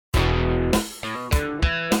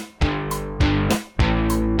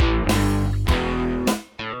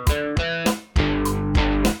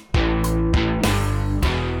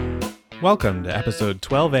Welcome to episode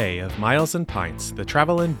 12A of Miles and Pints, the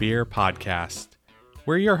Travel and Beer podcast.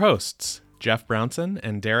 We're your hosts, Jeff Brownson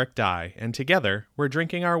and Derek Dye, and together we're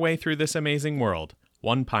drinking our way through this amazing world,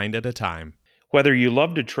 one pint at a time. Whether you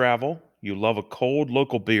love to travel, you love a cold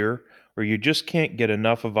local beer, or you just can't get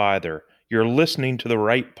enough of either, you're listening to the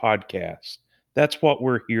right podcast. That's what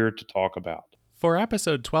we're here to talk about. For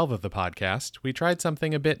episode 12 of the podcast, we tried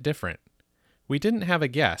something a bit different. We didn't have a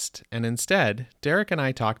guest, and instead, Derek and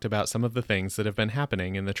I talked about some of the things that have been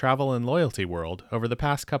happening in the travel and loyalty world over the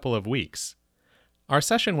past couple of weeks. Our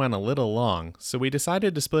session went a little long, so we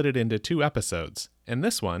decided to split it into 2 episodes, and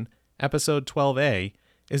this one, episode 12A,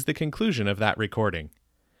 is the conclusion of that recording.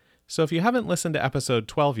 So if you haven't listened to episode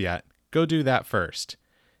 12 yet, go do that first.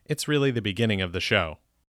 It's really the beginning of the show.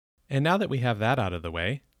 And now that we have that out of the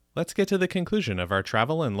way, let's get to the conclusion of our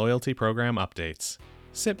travel and loyalty program updates.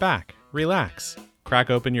 Sit back, relax, crack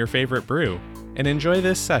open your favorite brew, and enjoy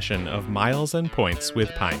this session of Miles and Points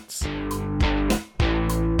with Pints.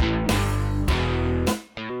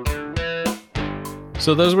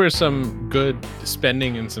 So those were some good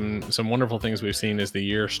spending and some wonderful things we've seen as the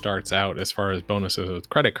year starts out as far as bonuses with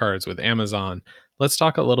credit cards with Amazon. Let's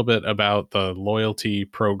talk a little bit about the loyalty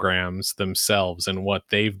programs themselves and what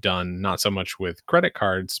they've done, not so much with credit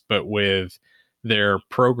cards, but with their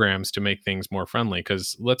programs to make things more friendly.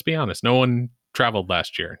 Because let's be honest, no one traveled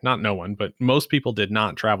last year. Not no one, but most people did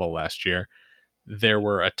not travel last year. There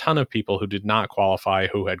were a ton of people who did not qualify,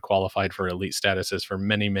 who had qualified for elite statuses for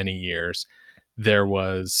many, many years. There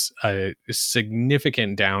was a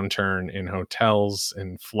significant downturn in hotels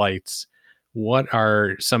and flights. What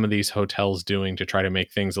are some of these hotels doing to try to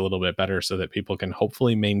make things a little bit better so that people can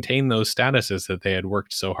hopefully maintain those statuses that they had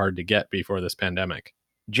worked so hard to get before this pandemic?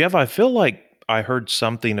 Jeff, I feel like I heard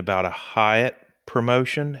something about a Hyatt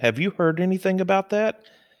promotion. Have you heard anything about that?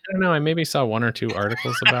 I don't know. I maybe saw 1 or 2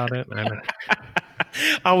 articles about it.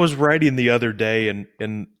 I was writing the other day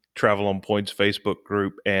in Travel on Points Facebook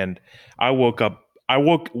group, and I wake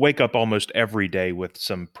up almost every day with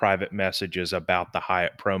some private messages about the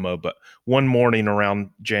Hyatt promo. But one morning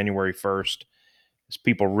around January 1st, as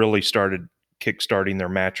people really started kickstarting their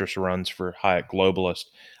mattress runs for Hyatt Globalist,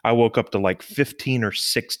 I woke up to like 15 or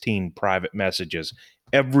 16 private messages.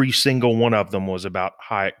 Every single one of them was about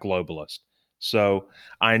Hyatt Globalist. So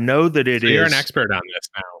I know that it is. You're an expert on this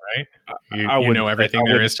now, right? You know everything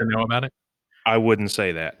there is to know about it? I wouldn't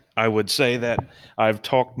say that. I would say that I've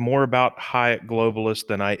talked more about Hyatt Globalist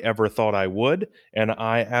than I ever thought I would, and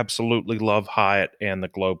I absolutely love Hyatt and the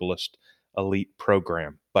Globalist Elite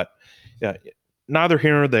program. But neither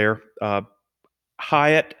here nor there.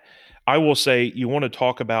 Hyatt, I will say, you want to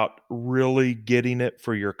talk about really getting it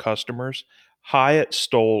for your customers. Hyatt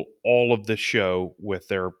stole all of the show with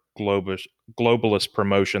their globalist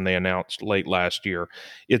promotion they announced late last year.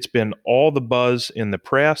 It's been all the buzz in the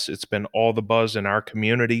press. It's been all the buzz in our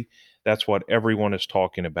community. That's what everyone is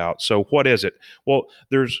talking about. So what is it? Well,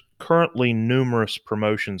 there's currently numerous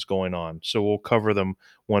promotions going on, so we'll cover them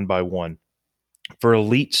one by one. For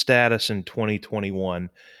elite status in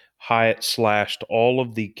 2021, Hyatt slashed all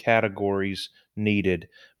of the categories needed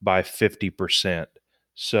by 50%.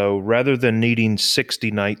 So rather than needing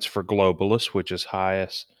 60 nights for Globalist, which is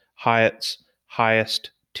Hyatt's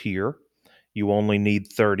highest tier, you only need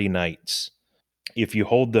 30 nights. If you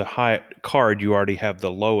hold the Hyatt card, you already have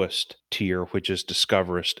the lowest tier, which is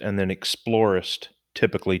Discoverist, and then Explorist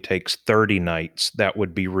typically takes 30 nights. That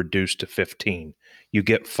would be reduced to 15. You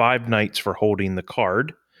get 5 nights for holding the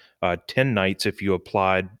card, 10 nights if you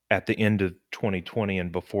applied at the end of 2020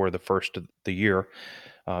 and before the first of the year.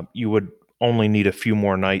 You would only need a few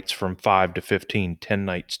more nights from 5 to 15, 10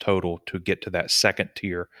 nights total to get to that second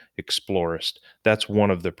tier, Explorist. That's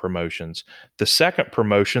one of the promotions. The second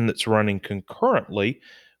promotion that's running concurrently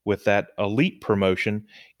with that elite promotion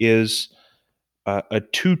is a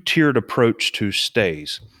 2-tiered approach to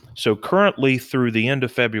stays. So currently through the end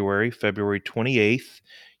of February 28th,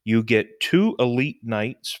 you get 2 elite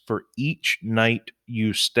nights for each night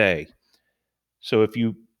you stay. So if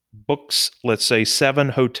you books, let's say 7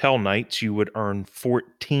 hotel nights, you would earn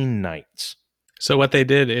 14 nights. So what they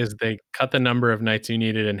did is they cut the number of nights you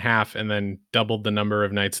needed in half and then doubled the number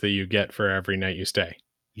of nights that you get for every night you stay.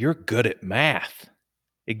 You're good at math.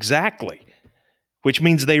 Exactly. Which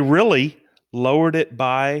means they really lowered it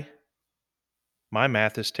by, my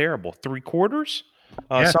math is terrible, 3/4?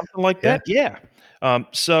 Something like that? Yeah.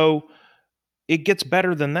 So it gets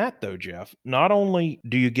better than that, though, Jeff. Not only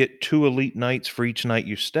do you get 2 elite nights for each night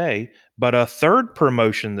you stay, but a third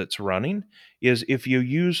promotion that's running is if you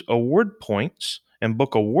use award points and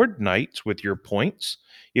book award nights with your points.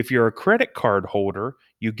 If you're a credit card holder,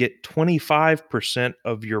 you get 25%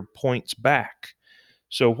 of your points back.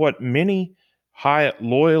 So, what many Hyatt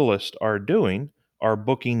loyalists are doing are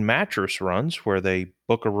booking mattress runs where they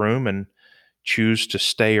book a room and choose to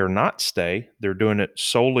stay or not stay. They're doing it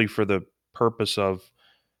solely for the purpose of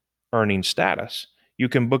earning status. You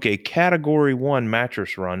can book a Category 1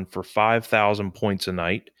 mattress run for 5,000 points a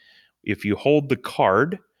night. If you hold the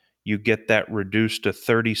card, you get that reduced to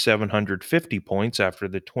 3,750 points after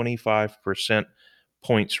the 25%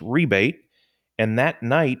 points rebate. And that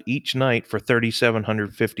night, each night for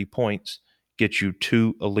 3,750 points, gets you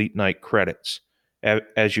 2 Elite Night credits.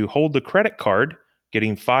 As you hold the credit card,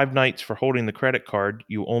 getting 5 nights for holding the credit card,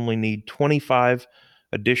 you only need 25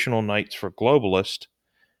 additional nights for Globalist.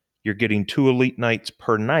 You're getting 2 Elite Nights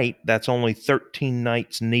per night. That's only 13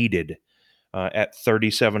 nights needed at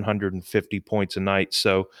 3,750 points a night.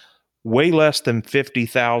 So way less than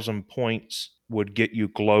 50,000 points would get you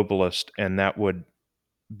Globalist, and that would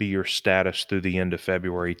be your status through the end of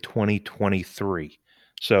February 2023.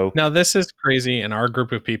 So Now, this is crazy, and our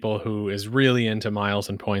group of people who is really into miles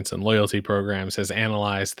and points and loyalty programs has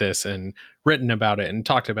analyzed this and written about it and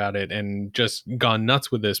talked about it and just gone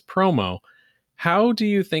nuts with this promo. How do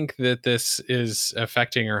you think that this is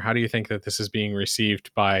affecting, or how do you think that this is being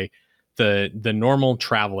received by the normal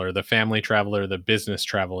traveler, the family traveler, the business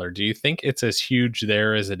traveler? Do you think it's as huge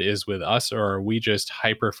there as it is with us, or are we just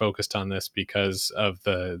hyper focused on this because of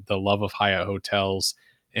the love of Hyatt hotels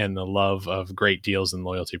and the love of great deals and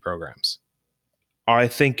loyalty programs? I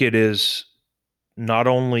think it is not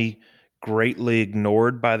only greatly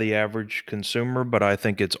ignored by the average consumer, but I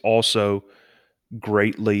think it's also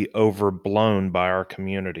greatly overblown by our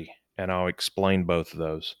community. And I'll explain both of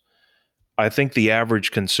those. I think the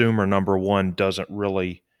average consumer, number one, doesn't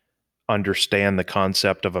really understand the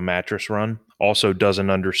concept of a mattress run, also doesn't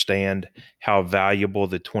understand how valuable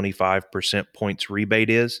the 25% points rebate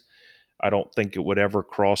is. I don't think it would ever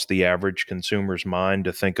cross the average consumer's mind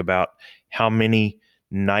to think about how many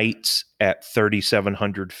nights at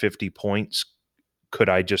 3,750 points could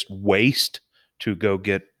I just waste to go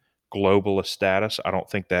get globalist status. I don't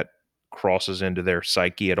think that crosses into their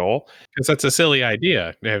psyche at all. Because that's a silly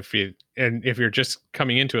idea. If you're just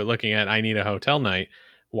coming into it looking at I need a hotel night,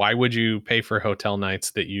 why would you pay for hotel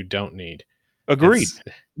nights that you don't need? Agreed.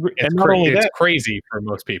 It's And not only it's that, crazy for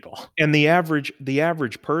most people. and the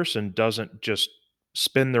average person doesn't just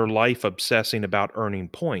spend their life obsessing about earning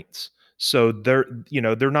points. So they're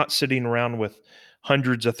not sitting around with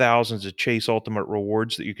hundreds of thousands of Chase Ultimate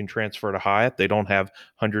rewards that you can transfer to Hyatt. They don't have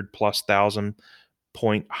 100,000+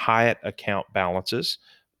 point Hyatt account balances.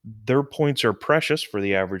 Their points are precious for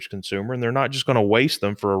the average consumer, and they're not just going to waste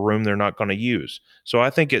them for a room they're not going to use. So I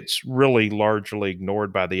think it's really largely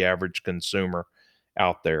ignored by the average consumer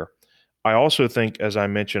out there. I also think, as I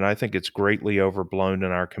mentioned, I think it's greatly overblown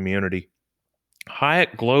in our community.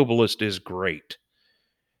 Hyatt Globalist is great.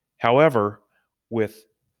 However, with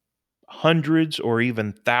hundreds or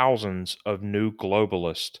even thousands of new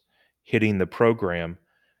globalists hitting the program,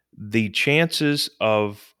 the chances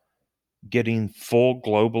of getting full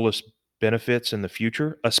globalist benefits in the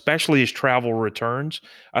future, especially as travel returns,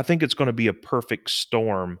 I think it's going to be a perfect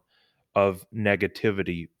storm of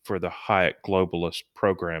negativity for the Hyatt Globalist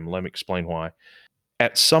program. Let me explain why.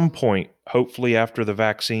 At some point, hopefully after the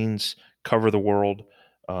vaccines cover the world,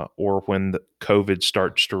 or when the COVID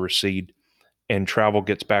starts to recede and travel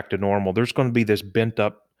gets back to normal, there's going to be this pent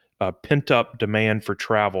up demand for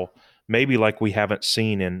travel, maybe like we haven't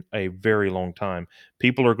seen in a very long time.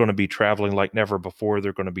 People are going to be traveling like never before.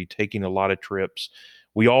 They're going to be taking a lot of trips.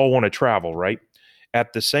 We all want to travel, right?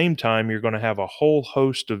 At the same time, you're going to have a whole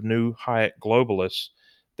host of new Hyatt globalists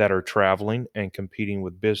that are traveling and competing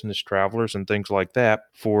with business travelers and things like that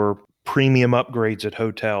for premium upgrades at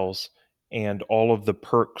hotels and all of the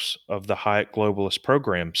perks of the Hyatt Globalist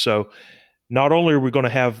program. So not only are we going to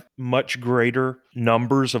have much greater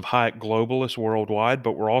numbers of Hyatt globalists worldwide,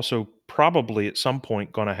 but we're also probably at some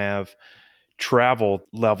point going to have travel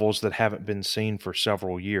levels that haven't been seen for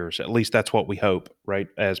several years. At least that's what we hope, right?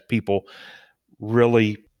 As people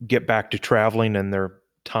really get back to traveling and their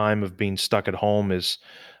time of being stuck at home is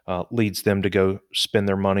leads them to go spend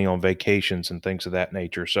their money on vacations and things of that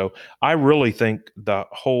nature. So I really think the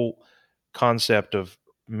whole concept of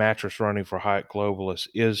mattress running for Hyatt globalists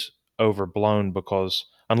is overblown, because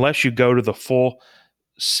unless you go to the full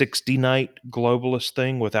 60 night globalist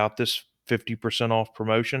thing without this 50% off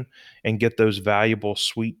promotion and get those valuable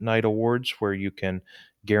suite night awards where you can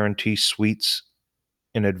guarantee suites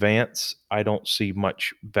in advance, I don't see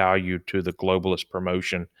much value to the globalist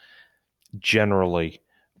promotion generally.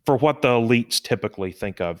 for what the elites typically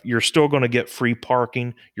think of. You're still going to get free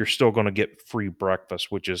parking. You're still going to get free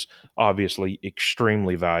breakfast, which is obviously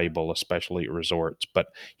extremely valuable, especially at resorts. But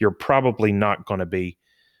you're probably not going to be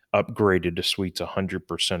upgraded to suites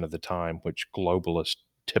 100% of the time, which globalists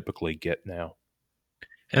typically get now.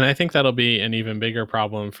 And I think that'll be an even bigger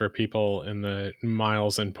problem for people in the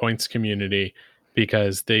miles and points community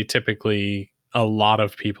because a lot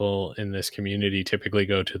of people in this community typically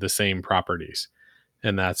go to the same properties.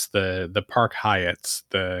 And that's the Park Hyatts,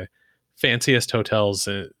 the fanciest hotels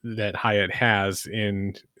that Hyatt has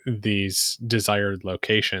in these desired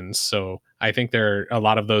locations. So I think there are a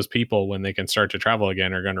lot of those people when they can start to travel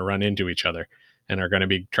again are going to run into each other and are going to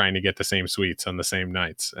be trying to get the same suites on the same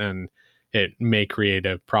nights. And it may create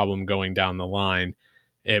a problem going down the line.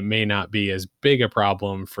 It may not be as big a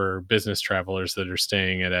problem for business travelers that are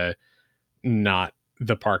staying at a not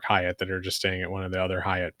the Park Hyatt, that are just staying at one of the other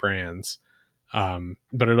Hyatt brands.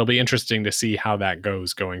 But it'll be interesting to see how that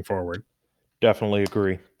goes going forward. Definitely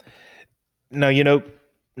agree. Now,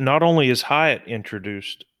 not only has Hyatt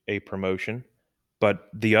introduced a promotion, but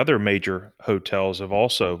the other major hotels have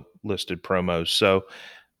also listed promos. So,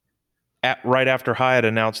 right after Hyatt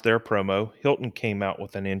announced their promo, Hilton came out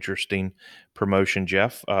with an interesting promotion,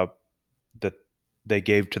 Jeff, that they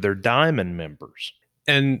gave to their Diamond members.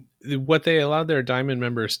 And what they allowed their Diamond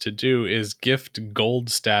members to do is gift gold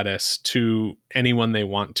status to anyone they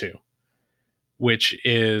want to, which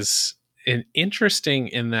is an interesting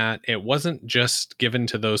in that it wasn't just given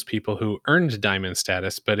to those people who earned diamond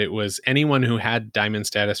status, but it was anyone who had diamond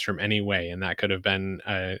status from any way. And that could have been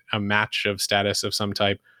a match of status of some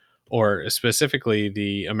type, or specifically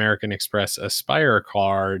the American Express Aspire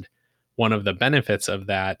card. One of the benefits of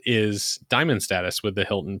that is diamond status with the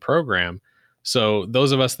Hilton program. So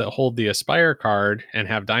those of us that hold the Aspire card and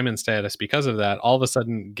have diamond status because of that, all of a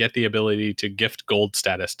sudden get the ability to gift gold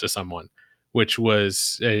status to someone, which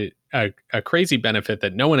was a crazy benefit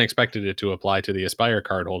that no one expected it to apply to the Aspire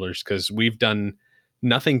card holders, because we've done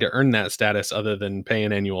nothing to earn that status other than pay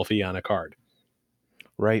an annual fee on a card.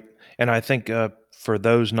 Right. And I think for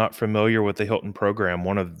those not familiar with the Hilton program,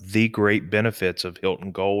 one of the great benefits of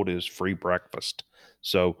Hilton Gold is free breakfast.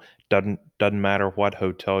 So doesn't matter what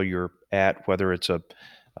hotel you're at, whether it's uh,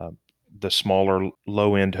 the smaller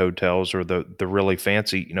low end hotels or the really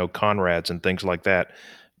fancy, Conrads and things like that.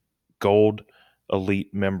 Gold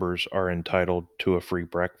elite members are entitled to a free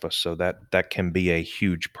breakfast. So that can be a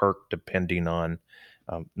huge perk depending on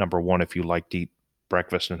number one, if you like to eat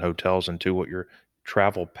breakfast in hotels, and two, what your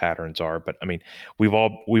travel patterns are. But I mean,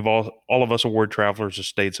 all of us award travelers have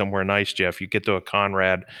stayed somewhere nice, Jeff. You get to a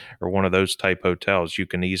Conrad or one of those type hotels, you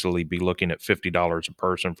can easily be looking at $50 a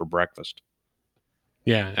person for breakfast.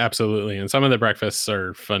 Yeah, absolutely. And some of the breakfasts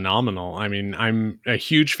are phenomenal. I mean, I'm a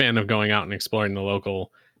huge fan of going out and exploring the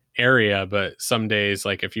local area, but some days,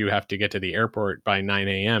 like if you have to get to the airport by 9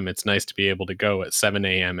 a.m., it's nice to be able to go at 7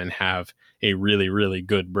 a.m. and have a really, really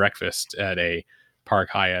good breakfast at a Park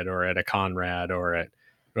Hyatt or at a Conrad or at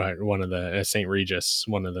one of the St. Regis,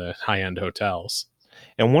 one of the high end hotels.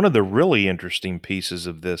 And one of the really interesting pieces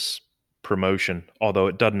of this promotion, although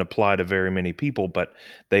it doesn't apply to very many people, but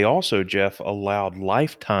they also, Jeff, allowed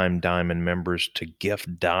lifetime Diamond members to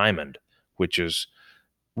gift Diamond, which is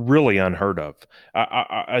really unheard of.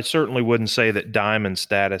 I certainly wouldn't say that Diamond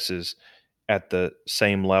status is at the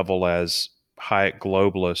same level as Hyatt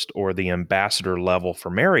Globalist or the ambassador level for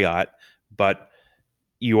Marriott, but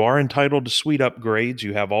you are entitled to suite upgrades.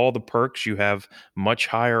 You have all the perks. You have much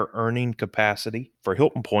higher earning capacity for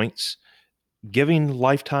Hilton points. Giving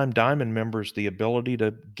lifetime Diamond members the ability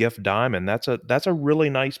to gift Diamond, that's a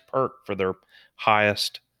really nice perk for their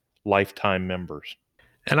highest lifetime members.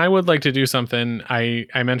 And I would like to do something. I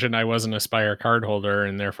mentioned I was an Aspire card holder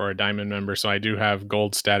and therefore a Diamond member, so I do have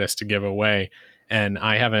gold status to give away. And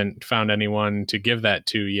I haven't found anyone to give that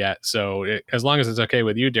to yet. So as long as it's okay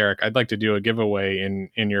with you, Derek, I'd like to do a giveaway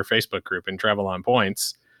in your Facebook group in Travel on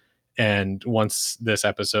Points. And once this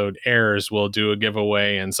episode airs, we'll do a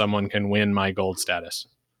giveaway and someone can win my gold status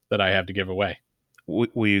that I have to give away.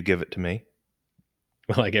 Will you give it to me?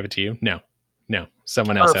 Will I give it to you? No. No.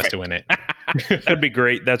 Someone else has to win it. That'd be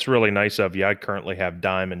great. That's really nice of you. I currently have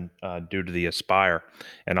Diamond due to the Aspire,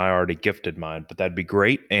 and I already gifted mine, but that'd be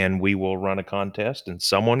great. And we will run a contest, and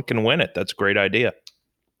someone can win it. That's a great idea.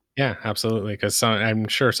 Yeah, absolutely. Because I'm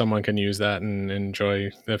sure someone can use that and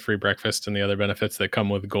enjoy the free breakfast and the other benefits that come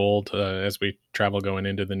with gold as we travel going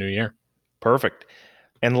into the new year. Perfect.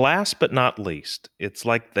 And last but not least, it's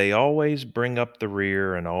like they always bring up the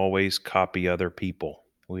rear and always copy other people.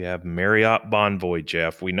 We have Marriott Bonvoy,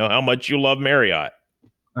 Jeff. We know how much you love Marriott.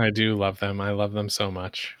 I do love them. I love them so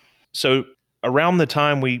much. So around the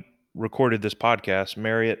time we recorded this podcast,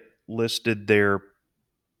 Marriott listed their,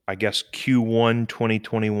 I guess, Q1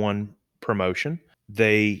 2021 promotion.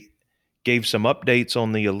 They gave some updates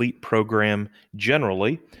on the elite program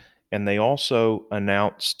generally, and they also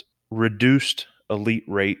announced reduced elite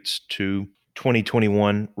rates to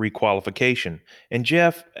 2021 requalification. And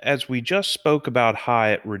Jeff, as we just spoke about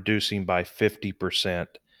Hyatt reducing by 50%,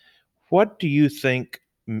 what do you think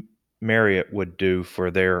Marriott would do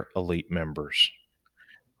for their elite members?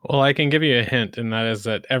 Well, I can give you a hint, and that is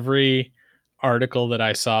that every article that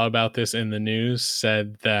I saw about this in the news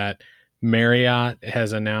said that Marriott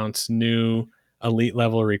has announced new elite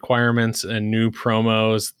level requirements and new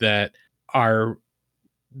promos that are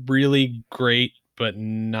really great, but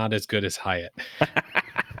not as good as Hyatt.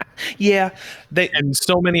 Yeah, And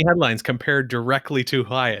so many headlines compared directly to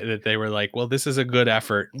Hyatt that they were like, well, this is a good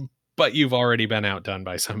effort, but you've already been outdone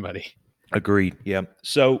by somebody. agreed. Yeah.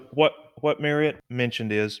 So what Marriott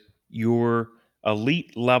mentioned is your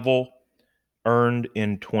elite level earned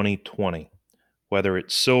in 2020, whether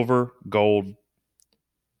it's silver, gold,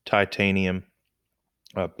 titanium,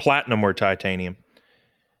 platinum, or titanium,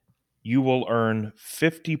 you will earn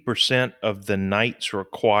 50% of the nights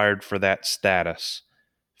required for that status.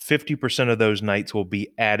 50% of those nights will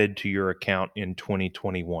be added to your account in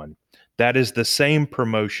 2021. That is the same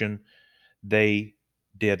promotion they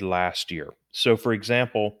did last year. So, for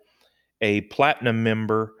example, a platinum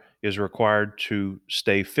member is required to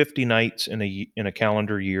stay 50 nights in a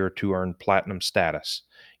calendar year to earn platinum status.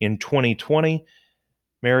 In 2020,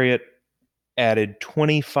 Marriott added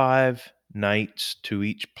 25 nights to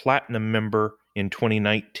each platinum member in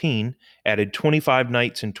 2019, added 25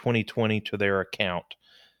 nights in 2020 to their account.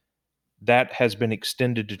 That has been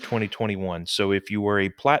extended to 2021. So if you were a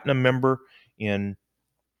platinum member in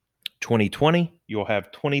 2020, you'll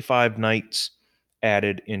have 25 nights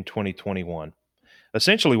added in 2021.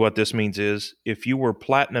 Essentially, what this means is if you were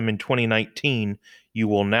platinum in 2019, you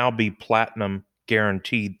will now be platinum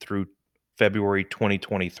guaranteed through February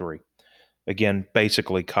 2023. Again,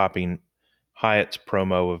 basically copying Hyatt's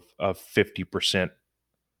promo of 50%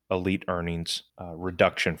 elite earnings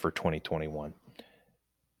reduction for 2021.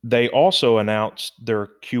 They also announced their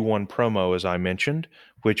Q1 promo, as I mentioned,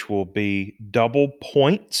 which will be double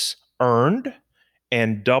points earned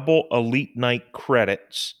and double elite night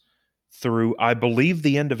credits through, I believe,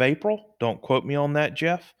 the end of April. Don't quote me on that,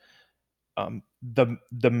 Jeff.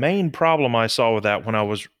 The main problem I saw with that when I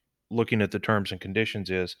was looking at the terms and conditions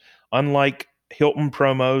is, unlike Hilton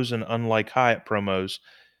promos and unlike Hyatt promos,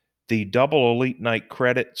 the double elite night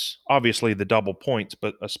credits, obviously the double points,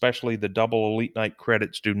 but especially the double elite night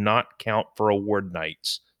credits do not count for award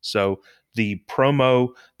nights. So the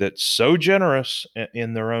promo that's so generous,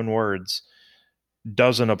 in their own words,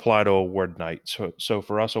 doesn't apply to award night. So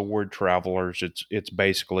for us award travelers, it's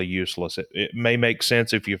basically useless. It may make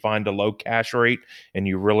sense if you find a low cash rate and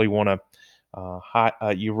you really want to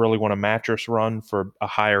you really want a mattress run for a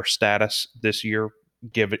higher status this year,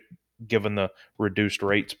 given the reduced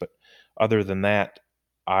rates. But other than that,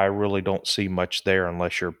 I really don't see much there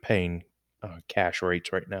unless you're paying cash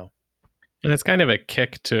rates right now. And it's kind of a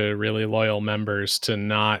kick to really loyal members to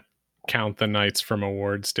not count the nights from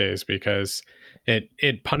awards days, because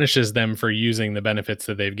it punishes them for using the benefits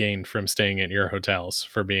that they've gained from staying at your hotels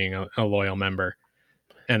for being a loyal member.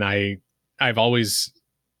 And I've always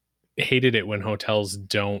hated it when hotels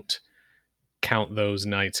don't count those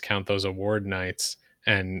nights, count those award nights,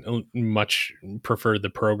 and much prefer the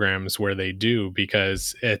programs where they do,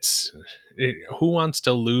 because who wants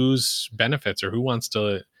to lose benefits, or who wants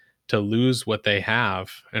to lose what they have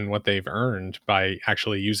and what they've earned by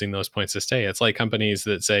actually using those points to stay. It's like companies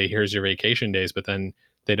that say, here's your vacation days, but then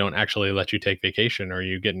they don't actually let you take vacation, or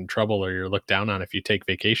you get in trouble, or you're looked down on if you take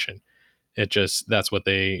vacation. That's what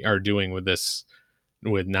they are doing with this,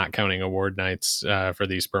 with not counting award nights for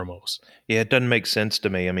these promos. Yeah, it doesn't make sense to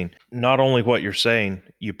me. I mean, not only what you're saying,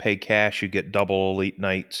 you pay cash, you get double elite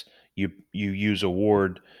nights, you use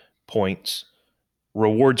rewards points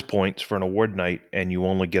for an award night, and you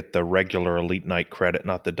only get the regular elite night credit,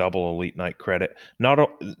 not the double elite night credit.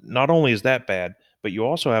 Not only is that bad, but you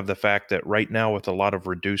also have the fact that right now, with a lot of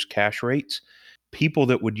reduced cash rates, people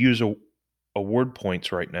that would use award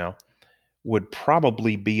points right now would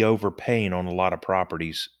probably be overpaying on a lot of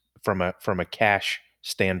properties from a cash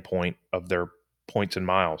standpoint of their points and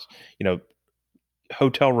miles. You know,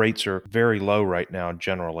 hotel rates are very low right now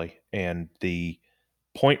generally, and the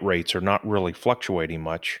point rates are not really fluctuating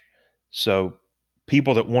much. So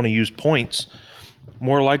people that want to use points,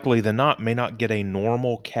 more likely than not, may not get a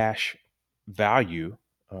normal cash value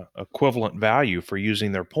equivalent value for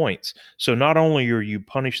using their points. So not only are you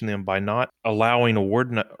punishing them by not allowing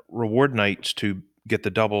reward nights to get the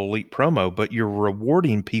double elite promo, but you're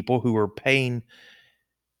rewarding people who are paying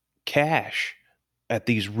cash at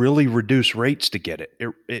these really reduced rates to get it.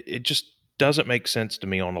 It just doesn't make sense to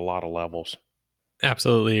me on a lot of levels.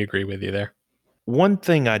 Absolutely agree with you there. One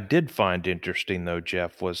thing I did find interesting though,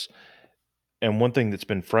 Jeff, was, and one thing that's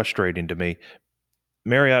been frustrating to me,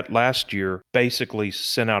 Marriott last year basically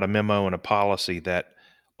sent out a memo and a policy that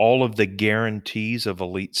all of the guarantees of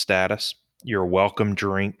elite status, your welcome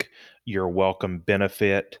drink, your welcome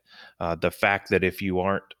benefit, the fact that if you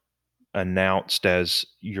aren't announced as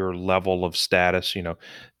your level of status,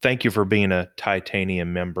 thank you for being a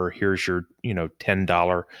titanium member, here's your,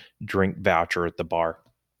 $10 drink voucher at the bar.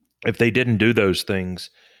 If they didn't do those things,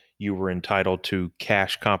 you were entitled to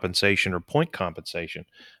cash compensation or point compensation,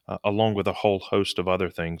 along with a whole host of other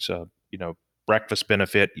things, breakfast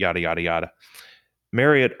benefit, yada, yada, yada.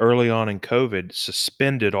 Marriott, early on in COVID,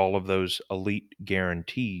 suspended all of those elite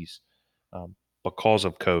guarantees because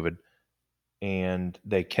of COVID, and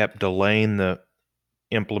they kept delaying the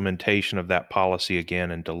implementation of that policy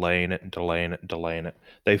again and delaying it and delaying it and delaying it.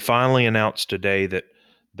 They finally announced today that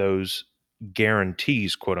those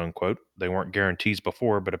guarantees, quote unquote, they weren't guarantees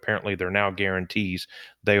before, but apparently they're now guarantees.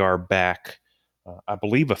 They are back, I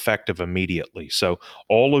believe, effective immediately. So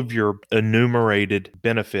all of your enumerated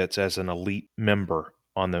benefits as an elite member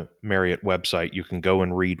on the Marriott website, you can go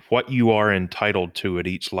and read what you are entitled to at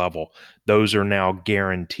each level. Those are now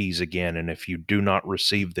guarantees again. And if you do not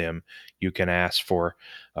receive them, you can ask for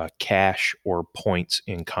cash or points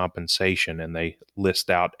in compensation. And they list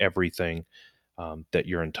out everything that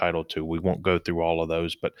you're entitled to. We won't go through all of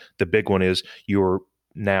those, but the big one is you're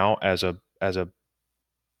now, as a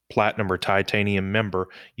platinum or titanium member,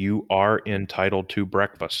 you are entitled to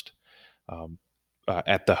breakfast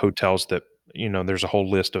at the hotels that, there's a whole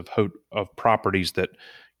list of properties that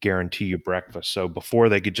guarantee you breakfast. So before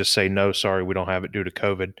they could just say, no, sorry, we don't have it due to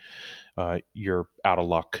COVID, you're out of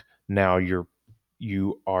luck. Now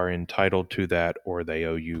you are entitled to that, or they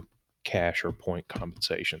owe you cash or point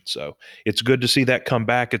compensation. So it's good to see that come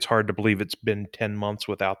back. It's hard to believe it's been 10 months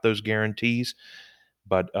without those guarantees,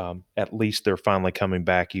 but at least they're finally coming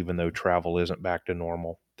back, even though travel isn't back to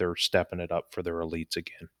normal. They're stepping it up for their elites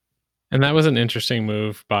again. And that was an interesting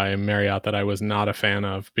move by Marriott that I was not a fan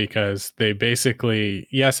of, because they basically,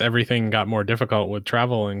 yes, everything got more difficult with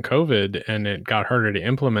travel and COVID, and it got harder to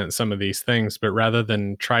implement some of these things. But rather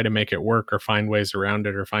than try to make it work or find ways around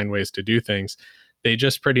it or find ways to do things, they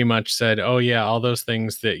just pretty much said, oh, yeah, all those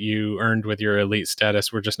things that you earned with your elite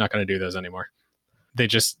status, we're just not going to do those anymore. They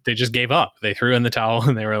just gave up. They threw in the towel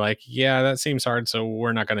and they were like, yeah, that seems hard, so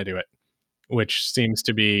we're not going to do it. Which seems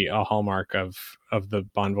to be a hallmark of the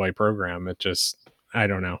Bonvoy program. It just, I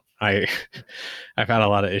don't know. I've had a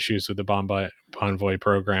lot of issues with the Bonvoy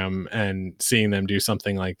program, and seeing them do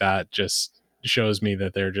something like that just shows me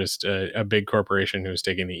that they're just a big corporation who's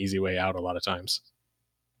taking the easy way out a lot of times.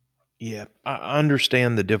 Yeah, I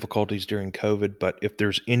understand the difficulties during COVID, but if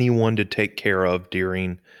there's anyone to take care of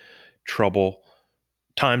during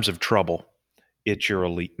times of trouble, it's your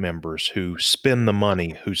elite members who spend the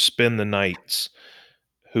money, who spend the nights,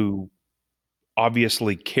 who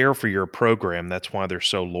obviously care for your program. That's why they're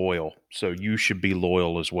so loyal. So you should be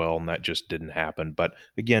loyal as well, and that just didn't happen. But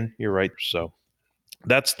again, you're right. So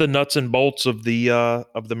that's the nuts and bolts of the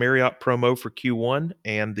Marriott promo for Q1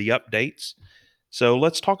 and the updates. So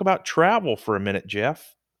let's talk about travel for a minute,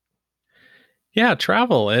 Jeff. Yeah,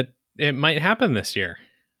 travel. It might happen this year,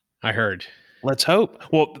 I heard. Let's hope.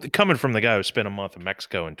 Well, coming from the guy who spent a month in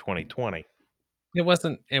Mexico in 2020. It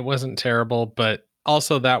wasn't terrible, but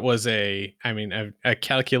also that was a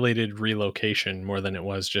calculated relocation more than it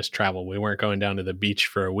was just travel. We weren't going down to the beach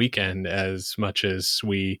for a weekend as much as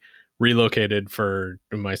we relocated for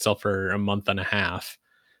myself for a month and a half,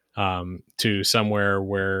 to somewhere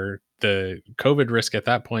where the COVID risk at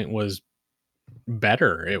that point was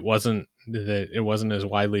better. It wasn't as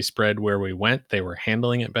widely spread where we went. They were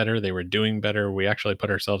handling it better. They were doing better. We actually put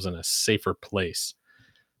ourselves in a safer place.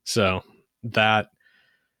 So that,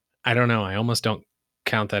 I don't know. I almost don't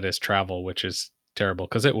count that as travel, which is terrible,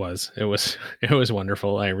 because it was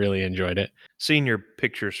wonderful. I really enjoyed it. Seeing your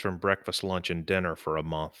pictures from breakfast, lunch, and dinner for a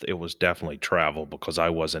month, it was definitely travel because I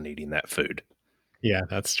wasn't eating that food. Yeah,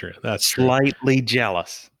 that's true. That's true. Slightly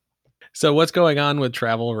jealous. So what's going on with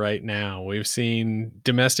travel right now? We've seen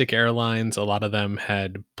domestic airlines. A lot of them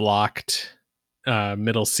had blocked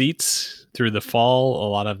middle seats through the fall. A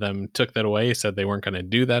lot of them took that away, said they weren't going to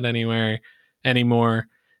do that anymore.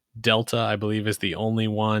 Delta, I believe, is the only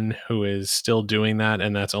one who is still doing that,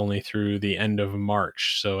 and that's only through the end of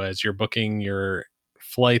March. So as you're booking your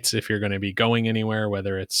flights, if you're going to be going anywhere,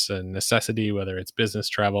 whether it's a necessity, whether it's business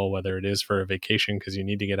travel, whether it is for a vacation because you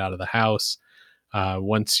need to get out of the house,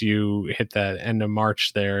 once you hit that end of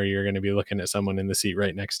March there, you're going to be looking at someone in the seat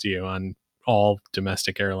right next to you on all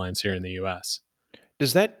domestic airlines here in the US.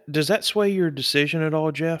 Does that sway your decision at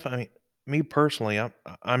all, Jeff? I mean, me personally,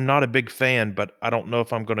 I'm not a big fan, but I don't know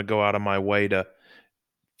if I'm going to go out of my way to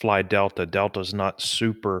fly Delta. Delta's not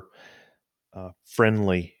super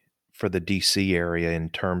friendly for the DC area in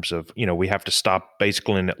terms of, we have to stop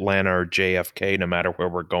basically in Atlanta or JFK no matter where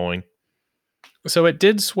we're going. So it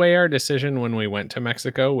did sway our decision when we went to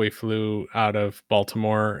Mexico. We flew out of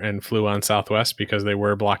Baltimore and flew on Southwest because they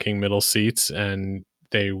were blocking middle seats, and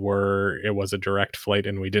it was a direct flight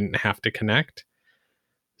and we didn't have to connect.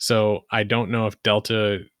 So I don't know if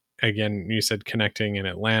Delta, again, you said connecting in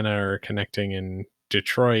Atlanta or connecting in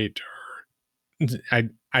Detroit, or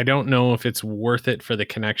I don't know if it's worth it for the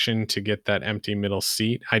connection to get that empty middle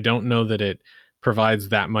seat. I don't know that it provides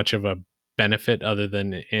that much of a benefit other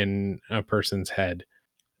than in a person's head.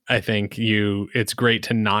 I think it's great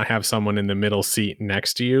to not have someone in the middle seat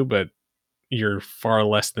next to you, but you're far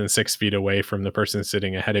less than 6 feet away from the person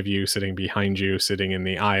sitting ahead of you, sitting behind you, sitting in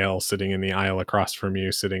the aisle, sitting in the aisle across from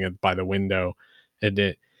you, sitting by the window.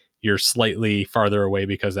 You're slightly farther away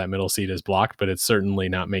because that middle seat is blocked, but it's certainly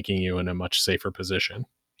not making you in a much safer position.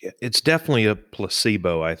 Yeah, it's definitely a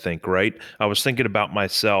placebo, I think, right? I was thinking about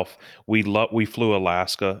myself. We flew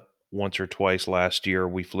Alaska once or twice last year.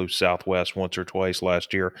 We flew Southwest once or twice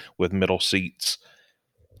last year with middle seats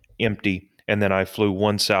empty. And then I flew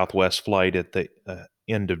one Southwest flight at the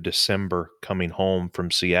end of December coming home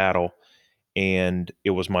from Seattle. And it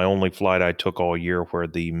was my only flight I took all year where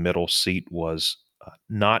the middle seat was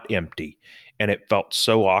not empty. And it felt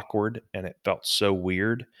so awkward and it felt so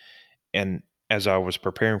weird. And as I was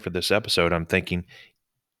preparing for this episode, I'm thinking,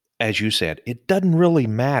 as you said, it doesn't really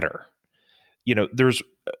matter. There's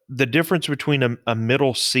the difference between a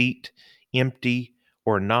middle seat empty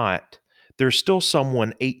or not. There's still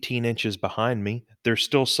someone 18 inches behind me. There's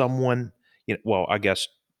still someone, well, I guess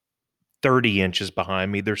 30 inches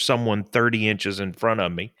behind me. There's someone 30 inches in front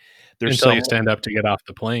of me. There's Until you someone, stand up to get off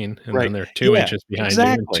the plane, and right. then they're 2 Yeah, inches behind you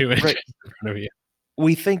and exactly. 2 inches Right. in front of you.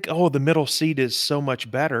 We think, oh, the middle seat is so much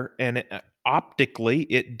better. And optically,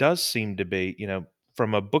 it does seem to be,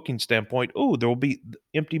 from a booking standpoint, oh, there will be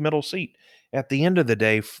empty middle seat. At the end of the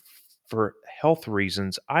day, for health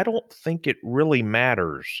reasons, I don't think it really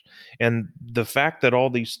matters. And the fact that all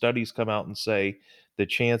these studies come out and say the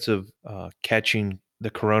chance of catching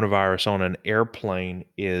the coronavirus on an airplane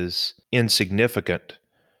is insignificant,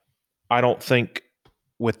 I don't think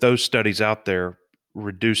with those studies out there,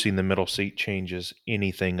 reducing the middle seat changes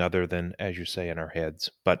anything other than, as you say, in our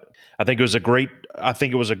heads. But I think it was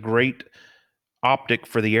a great optic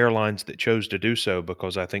for the airlines that chose to do so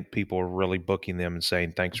because I think people are really booking them and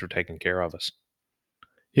saying, thanks for taking care of us.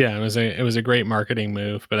 Yeah, it was a great marketing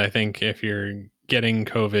move, but I think if you're getting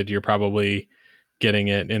COVID, you're probably getting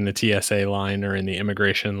it in the TSA line or in the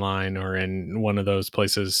immigration line or in one of those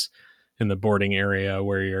places in the boarding area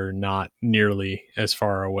where you're not nearly as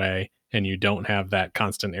far away and you don't have that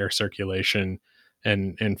constant air circulation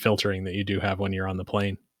and filtering that you do have when you're on the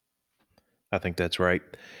plane. I think that's right.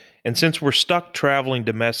 And since we're stuck traveling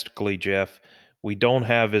domestically, Jeff, we don't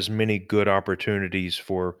have as many good opportunities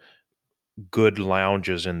for good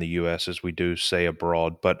lounges in the US as we do, say,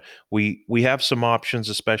 abroad. But we have some options,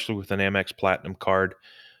 especially with an Amex Platinum card.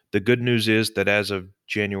 The good news is that as of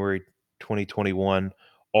January 2021,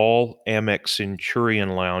 all Amex Centurion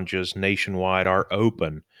lounges nationwide are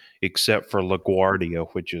open, except for LaGuardia,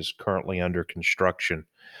 which is currently under construction.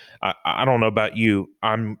 I don't know about you.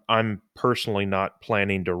 I'm personally not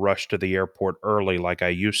planning to rush to the airport early like I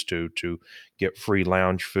used to get free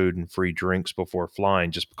lounge food and free drinks before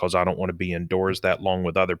flying, just because I don't want to be indoors that long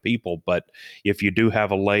with other people. But if you do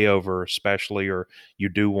have a layover, especially, or you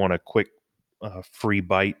do want a quick free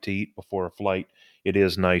bite to eat before a flight, it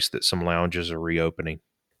is nice that some lounges are reopening.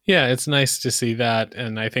 Yeah, it's nice to see that.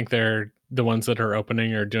 And I think they're the ones that are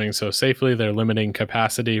opening are doing so safely. They're limiting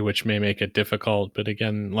capacity, which may make it difficult. But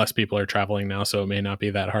again, less people are traveling now, so it may not be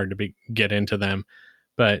that hard to get into them.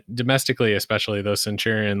 But domestically, especially, those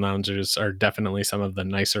Centurion lounges are definitely some of the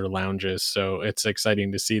nicer lounges. So it's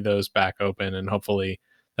exciting to see those back open. And hopefully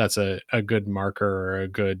that's a good marker or a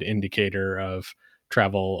good indicator of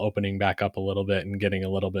travel opening back up a little bit and getting a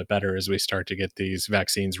little bit better as we start to get these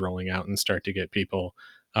vaccines rolling out and start to get people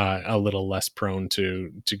a little less prone to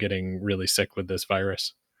getting really sick with this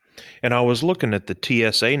virus. And I was looking at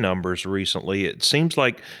the TSA numbers recently. It seems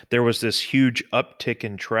like there was this huge uptick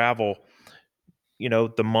in travel,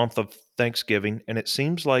 the month of Thanksgiving. And it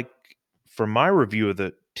seems like, from my review of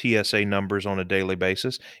the TSA numbers on a daily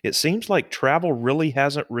basis, it seems like travel really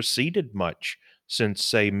hasn't receded much since,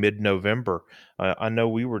 say, mid November. I know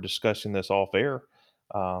we were discussing this off air.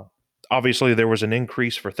 Uh, Obviously, there was an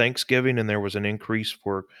increase for Thanksgiving and there was an increase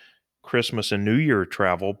for Christmas and New Year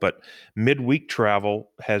travel, but midweek travel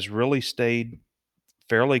has really stayed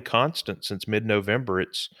fairly constant since mid-November.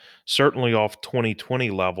 It's certainly off 2020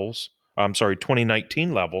 levels. I'm sorry,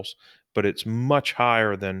 2019 levels, but it's much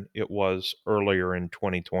higher than it was earlier in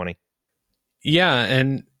 2020. Yeah,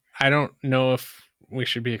 and I don't know if we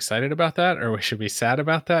should be excited about that or we should be sad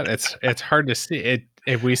about that. It's hard to see it.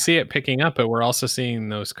 If we see it picking up, but we're also seeing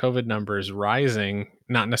those COVID numbers rising,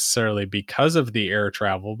 not necessarily because of the air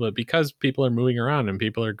travel, but because people are moving around and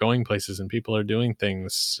people are going places and people are doing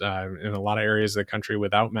things in a lot of areas of the country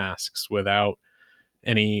without masks, without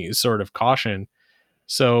any sort of caution.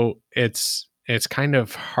 So it's kind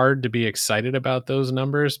of hard to be excited about those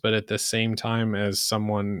numbers, but at the same time, as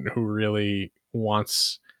someone who really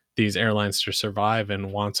wants these airlines to survive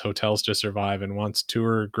and wants hotels to survive and wants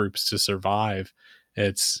tour groups to survive,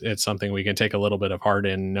 it's something we can take a little bit of heart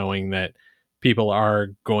in, knowing that people are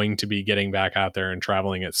going to be getting back out there and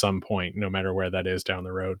traveling at some point, no matter where that is down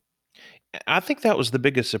the road. I think that was the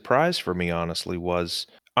biggest surprise for me, honestly, was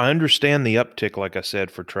I understand the uptick, like I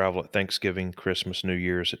said, for travel at Thanksgiving, Christmas, New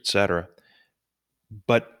Year's, etc.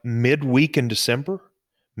 But midweek in December,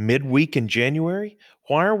 midweek in January,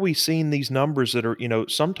 why are we seeing these numbers that are,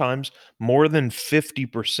 sometimes more than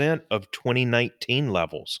 50% of 2019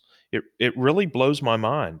 levels? It really blows my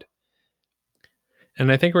mind. And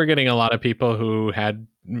I think we're getting a lot of people who have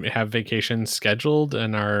vacations scheduled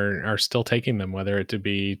and are still taking them, whether it to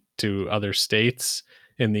be to other states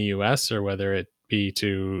in the U.S. or whether it be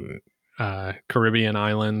to Caribbean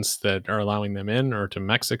islands that are allowing them in, or to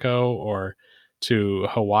Mexico or to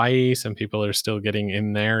Hawaii. Some people are still getting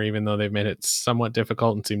in there, even though they've made it somewhat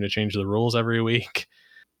difficult and seem to change the rules every week.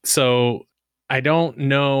 So I don't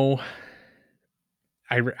know.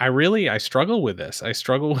 I really I struggle with this. I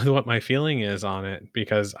struggle with what my feeling is on it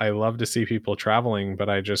because I love to see people traveling, but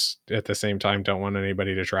I just at the same time don't want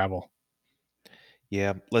anybody to travel.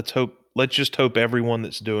 Yeah, let's just hope everyone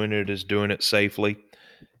that's doing it is doing it safely.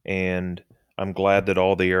 And I'm glad that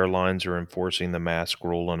all the airlines are enforcing the mask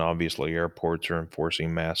rule, and obviously airports are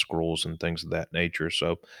enforcing mask rules and things of that nature.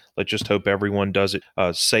 So let's just hope everyone does it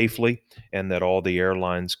safely, and that all the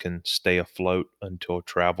airlines can stay afloat until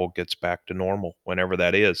travel gets back to normal, whenever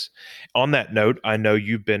that is. On that note, I know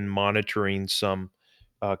you've been monitoring some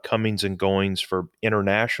comings and goings for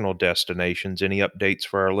international destinations. Any updates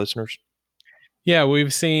for our listeners? Yeah,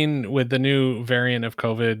 we've seen with the new variant of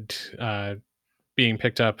COVID being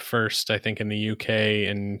picked up first, I think in the UK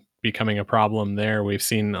and becoming a problem there. We've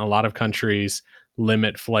seen a lot of countries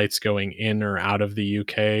limit flights going in or out of the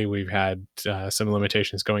UK. We've had some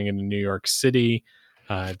limitations going into New York City.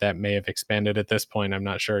 That may have expanded at this point. I'm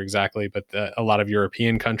not sure exactly, but a lot of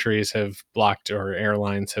European countries have blocked, or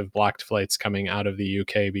airlines have blocked flights coming out of the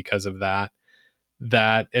UK because of that.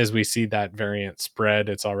 That as we see that variant spread,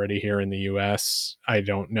 it's already here in the US. I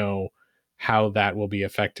don't know how that will be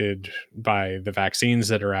affected by the vaccines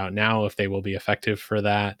that are out now, if they will be effective for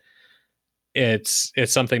that. It's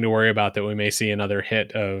something to worry about, that we may see another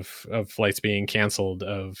hit of flights being canceled,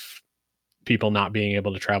 of people not being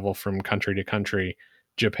able to travel from country to country.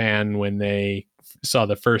 Japan, when they saw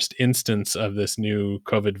the first instance of this new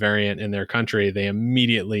COVID variant in their country, they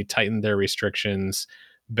immediately tightened their restrictions,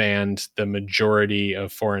 banned the majority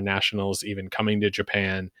of foreign nationals even coming to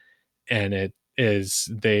Japan, and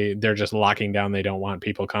they're just locking down. They don't want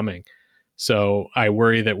people coming. So I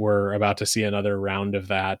worry that we're about to see another round of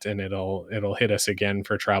that, and it'll hit us again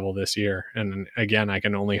for travel this year. And again, I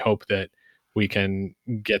can only hope that we can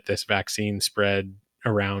get this vaccine spread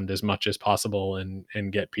around as much as possible and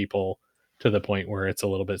get people to the point where it's a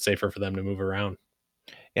little bit safer for them to move around.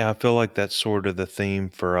 Yeah, I feel like that's sort of the theme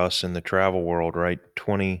for us in the travel world, right?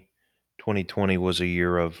 2020 was a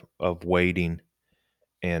year of waiting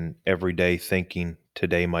and every day thinking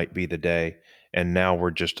today might be the day. And now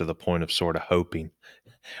we're just to the point of sort of hoping.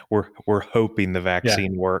 We're hoping the Yeah.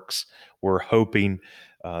 vaccine works. We're hoping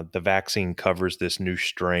the vaccine covers this new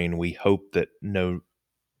strain. We hope that no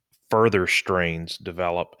further strains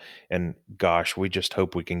develop. And gosh, we just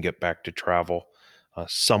hope we can get back to travel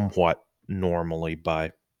somewhat normally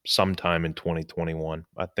by sometime in 2021.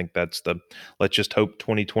 I think let's just hope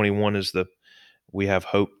 2021 is we have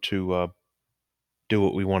hope to do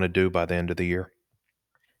what we want to do by the end of the year.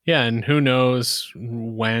 Yeah, and who knows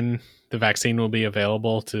when the vaccine will be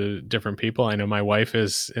available to different people. I know my wife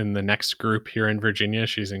is in the next group here in Virginia.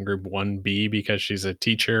 She's in group 1B because she's a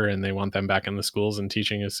teacher and they want them back in the schools and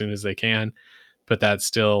teaching as soon as they can. But that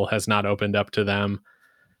still has not opened up to them.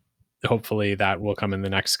 Hopefully that will come in the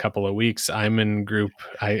next couple of weeks. I'm in group,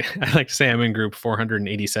 I like to say I'm in group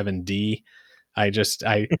 487D. I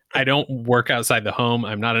don't work outside the home.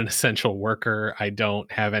 I'm not an essential worker. I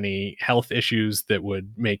don't have any health issues that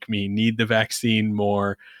would make me need the vaccine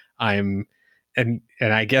more. I'm and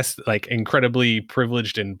I guess like incredibly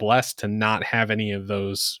privileged and blessed to not have any of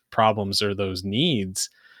those problems or those needs.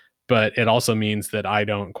 But it also means that I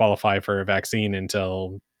don't qualify for a vaccine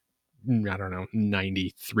until I don't know,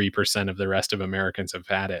 93% of the rest of Americans have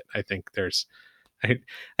had it. I, I think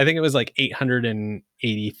it was like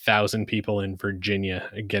 880,000 people in Virginia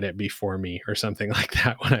get it before me or something like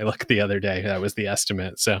that when I looked the other day. That was the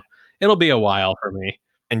estimate. So it'll be a while for me.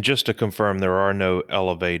 And just to confirm, there are no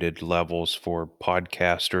elevated levels for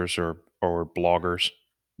podcasters or bloggers.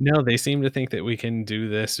 No, they seem to think that we can do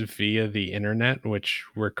this via the internet, which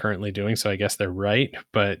we're currently doing. So I guess they're right.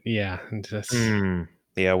 But yeah,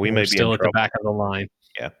 Yeah, we we're may be still in at the trouble. back of the line.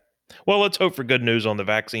 Yeah. Well, let's hope for good news on the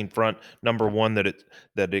vaccine front. Number one,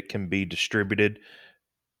 that it can be distributed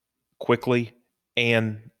quickly,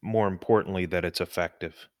 and more importantly, that it's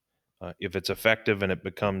effective. If it's effective and it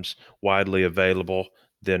becomes widely available,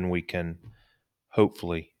 then we can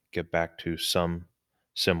hopefully get back to some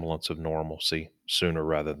semblance of normalcy sooner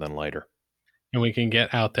rather than later. And we can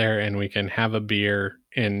get out there and we can have a beer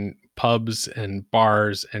in pubs and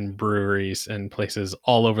bars and breweries and places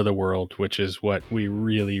all over the world, which is what we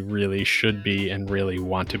really, really should be and really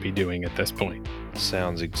want to be doing at this point.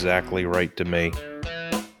 Sounds exactly right to me.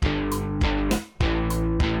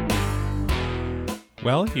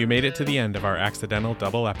 Well, you made it to the end of our accidental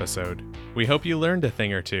double episode. We hope you learned a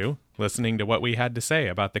thing or two, listening to what we had to say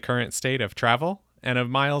about the current state of travel and of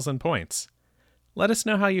miles and points. Let us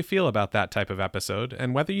know how you feel about that type of episode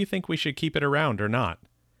and whether you think we should keep it around or not.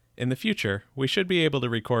 In the future, we should be able to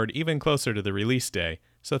record even closer to the release day,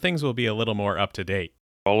 so things will be a little more up to date.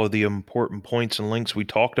 All of the important points and links we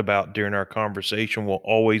talked about during our conversation will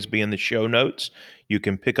always be in the show notes. You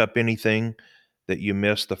can pick up anything that you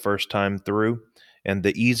missed the first time through. And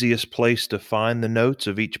the easiest place to find the notes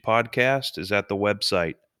of each podcast is at the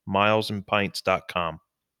website, milesandpints.com.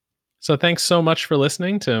 So thanks so much for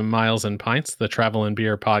listening to Miles and Pints, the Travel and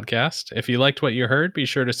Beer podcast. If you liked what you heard, be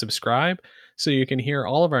sure to subscribe so you can hear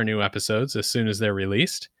all of our new episodes as soon as they're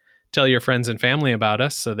released. Tell your friends and family about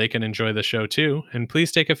us so they can enjoy the show too. And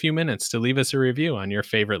please take a few minutes to leave us a review on your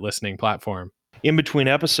favorite listening platform. In between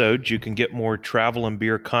episodes, you can get more travel and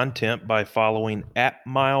beer content by following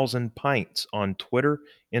 @MilesandPints on Twitter,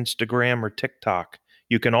 Instagram, or TikTok.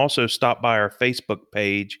 You can also stop by our Facebook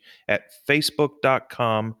page at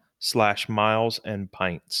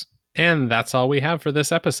facebook.com/milesandpints. And that's all we have for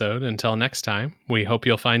this episode. Until next time, we hope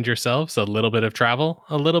you'll find yourselves a little bit of travel,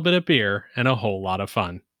 a little bit of beer, and a whole lot of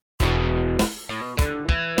fun.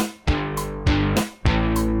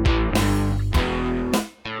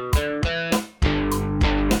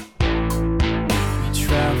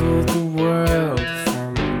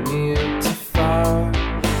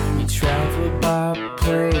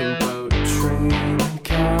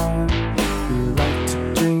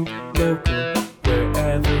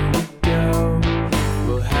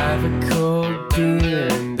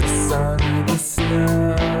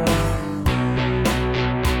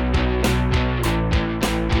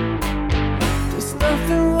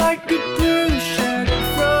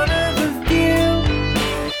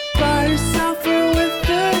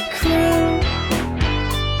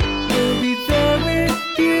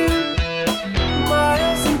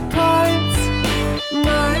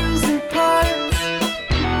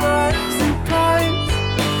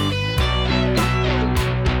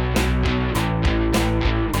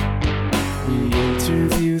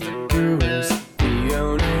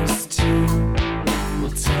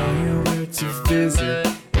 Visit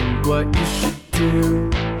and what you should do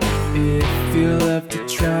if you love to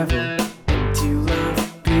travel.